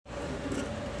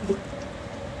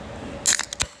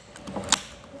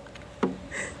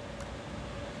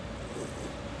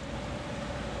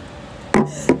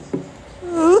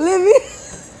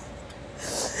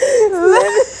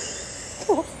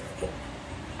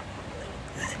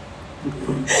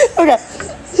Okay.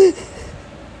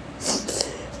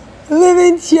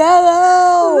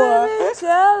 Limoncello.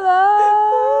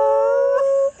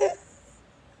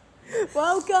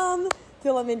 Welcome to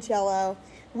Limoncello.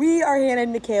 We are Hannah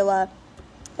and Michaela.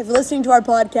 If you're listening to our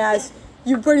podcast,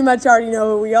 you pretty much already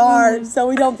know who we are, so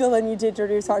we don't feel the need to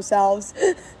introduce ourselves.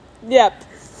 Yep.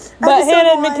 But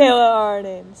Hannah and Michaela are our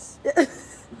names.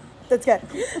 That's good.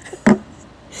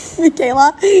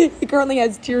 Michaela currently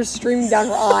has tears streaming down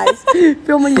her eyes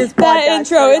filming this podcast. That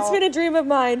intro, it's been a dream of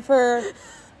mine for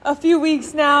a few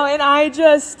weeks now, and I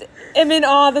just am in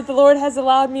awe that the Lord has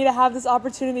allowed me to have this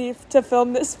opportunity to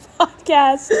film this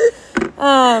podcast.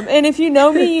 And if you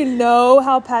know me, you know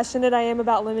how passionate I am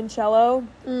about limoncello.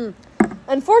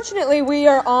 Unfortunately, we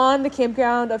are on the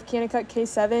campground of Kanakuk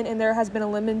K7, and there has been a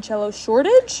limoncello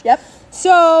shortage. Yep.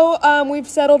 So we've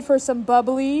settled for some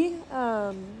bubbly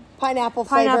pineapple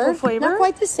flavor. Not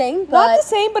quite the same, but... Not the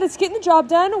same, but it's getting the job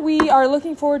done. We are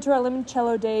looking forward to our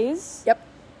limoncello days. Yep.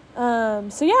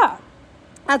 So yeah.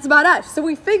 That's about us. So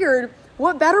we figured,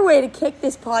 what better way to kick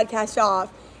this podcast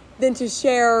off than to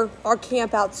share our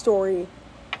camp out story,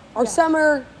 our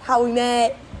summer, how we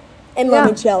met, and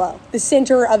limoncello, the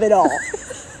center of it all.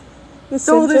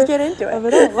 So we'll just get into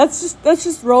it. Let's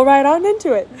just roll right on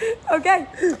into it. Okay.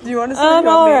 Do you want to start?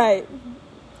 All right.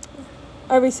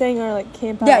 Are we saying our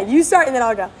camp out? Yeah, you start and then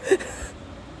I'll go.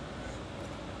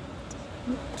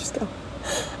 Just go.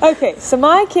 Okay, so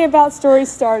my camp out story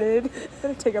started. I'm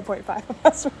gonna take a 0.5 of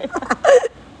us right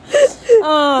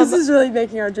now. This is really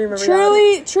making our dream a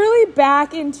reality. Truly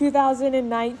back in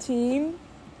 2019.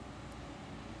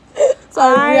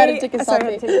 Sorry, we had to take a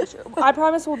selfie. I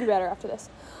promise we'll be better after this.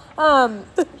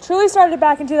 Truly started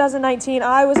back in 2019.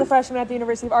 I was a freshman at the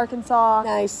University of Arkansas.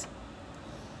 Nice.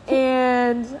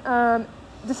 And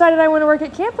decided I want to work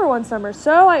at camp for one summer.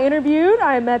 So I interviewed.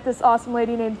 I met this awesome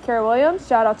lady named Kara Williams.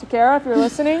 Shout out to Kara if you're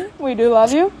listening. We do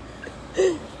love you.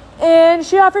 And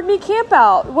she offered me camp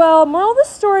out. Well, moral of the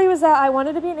story was that I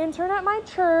wanted to be an intern at my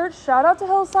church. Shout out to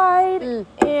Hillside.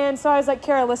 And so I was like,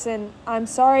 Kara, listen, I'm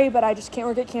sorry, but I just can't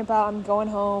work at camp out. I'm going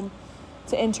home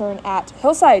to intern at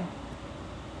Hillside.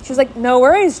 She was like, no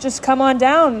worries. Just come on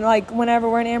down, whenever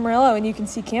we're in Amarillo and you can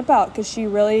see camp out, because she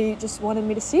really just wanted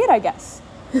me to see it, I guess.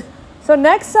 So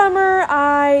next summer,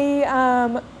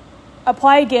 I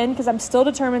apply again because I'm still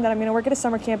determined that I'm going to work at a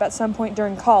summer camp at some point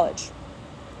during college.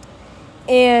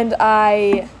 And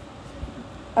I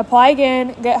apply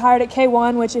again, get hired at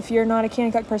K1, which if you're not a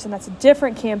Kanakuk person, that's a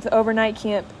different camp, the overnight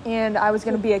camp. And I was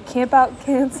going to be a camp out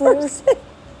counselor. Just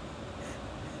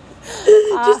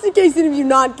in case any of you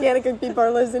non-Kanakuk people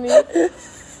are listening,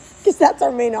 because that's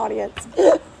our main audience.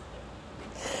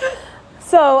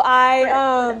 So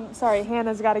sorry,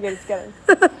 Hannah's got to get it together.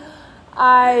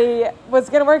 I was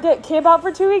going to work at camp out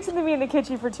for 2 weeks and then be a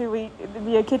kitchen for 2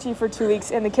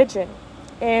 weeks in the kitchen.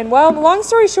 And well, long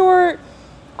story short,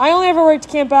 I only ever worked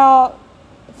camp out.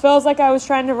 It feels like I was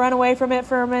trying to run away from it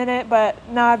for a minute, but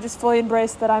now I've just fully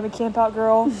embraced that I'm a camp out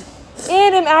girl.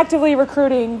 And I'm actively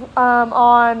recruiting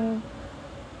on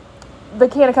the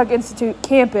Kanakuk Institute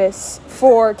campus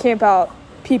for camp out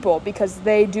people because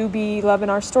they do be loving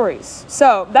our stories.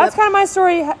 So that's kind of my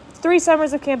story. 3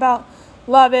 summers of camp out.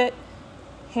 Love it.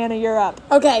 Hannah, you're up.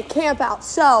 Okay, camp out.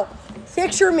 So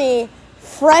picture me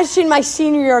fresh in my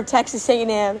senior year of Texas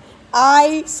A&M.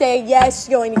 I say yes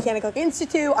to going to Kanakuk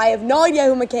Institute. I have no idea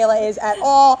who Michaela is at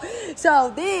all.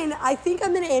 So then I think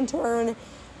I'm going to intern.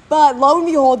 But lo and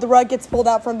behold, the rug gets pulled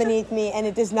out from beneath me, and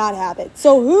it does not happen.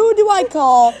 So who do I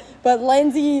call but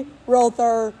Lindsay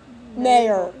Rother,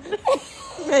 mayor?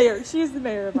 Mayor. She's the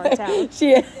mayor of our town.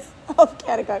 She is, of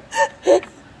Kanakuk.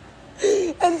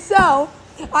 And so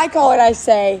I call her and I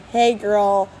say, hey,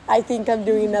 girl, I think I'm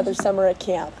doing another summer at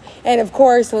camp. And, of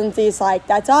course, Lindsay's like,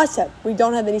 that's awesome. We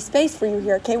don't have any space for you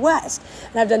here at K-West.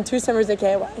 And I've done 2 summers at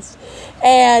K-West.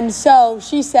 And so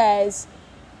she says,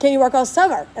 can you work all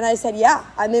summer? And I said, yeah,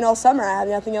 I'm in all summer. I have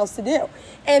nothing else to do.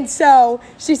 And so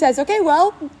she says, okay,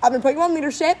 well, I'm going to put you on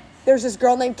leadership. There's this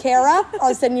girl named Kara.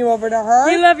 I'll send you over to her.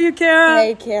 We love you, Kara.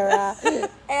 Hey, Kara. And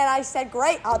I said,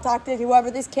 great. I'll talk to whoever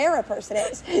this Kara person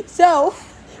is. So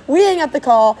we hang up the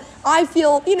call. I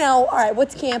feel, all right,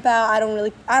 what's camp out? I don't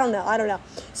know.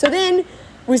 So then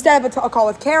we set up a call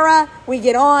with Kara. We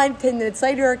get on. 10 minutes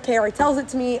later, Kara tells it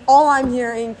to me. All I'm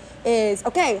hearing is,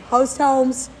 okay, host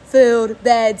homes, food,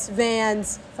 beds,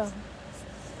 vans.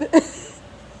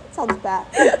 Sounds bad.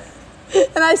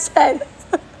 And I said,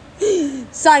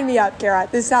 Sign me up, Kara.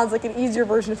 This sounds like an easier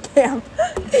version of camp.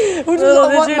 Which is Little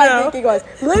did what you my know. thinking was.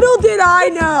 Little did I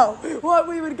know what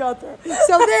we would go through.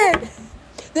 So then,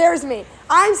 there's me.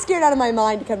 I'm scared out of my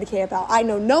mind to come to camp out. I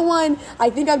know no one. I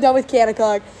think I'm done with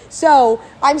Kanakuk. So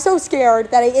I'm so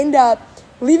scared that I end up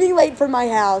leaving late from my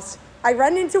house. I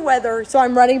run into weather, so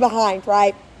I'm running behind,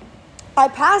 right? I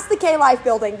pass the K-Life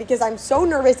building because I'm so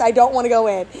nervous I don't want to go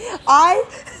in. I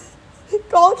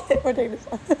call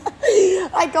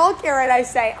Kara and I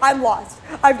say, I'm lost.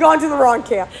 I've gone to the wrong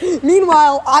camp.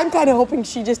 Meanwhile, I'm kind of hoping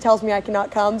she just tells me I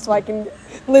cannot come so I can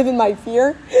live in my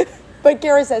fear. But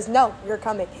Kara says, no, you're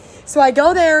coming. So I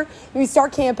go there, and we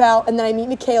start camp out, and then I meet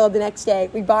Michaela the next day.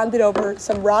 We bonded over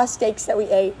some raw steaks that we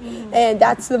ate, and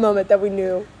that's the moment that we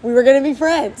knew we were going to be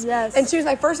friends. Yes. And she was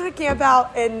my first one at camp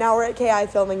out, and now we're at KI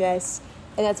filming this,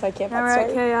 and that's my camp Now out we're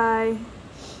story. at KI.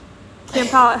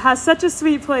 Camp Out has such a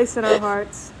sweet place in our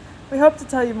hearts. We hope to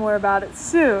tell you more about it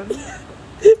soon.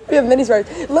 We have many stories.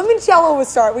 Limoncello will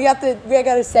start. We got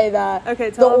to say that. Okay,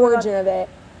 the tell them origin of it.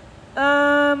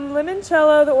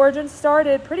 Limoncello, the origin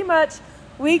started pretty much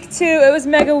week 2. It was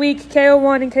Mega Week.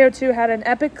 KO1 and KO2 had an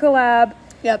epic collab.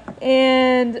 Yep.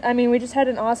 And, I mean, we just had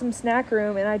an awesome snack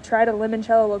room, and I tried a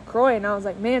limoncello LaCroix, and I was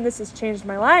like, man, this has changed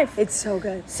my life. It's so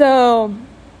good. So,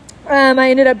 I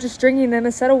ended up just drinking them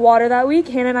instead of water that week.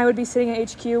 Hannah and I would be sitting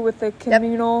at HQ with the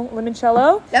communal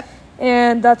limoncello. Yep.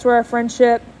 And that's where our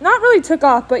friendship not really took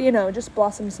off, but, just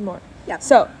blossomed some more. Yep.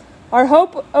 So, our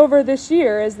hope over this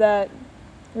year is that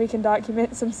we can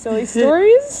document some silly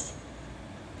stories.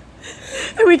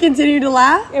 And we continue to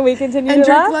laugh. And we continue And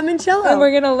to drink laugh. limoncello. And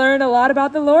we're going to learn a lot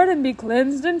about the Lord and be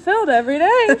cleansed and filled every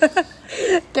day.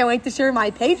 Can't wait to share my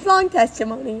page-long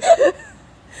testimony.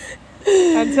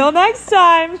 Until next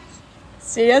time.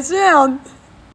 See you soon.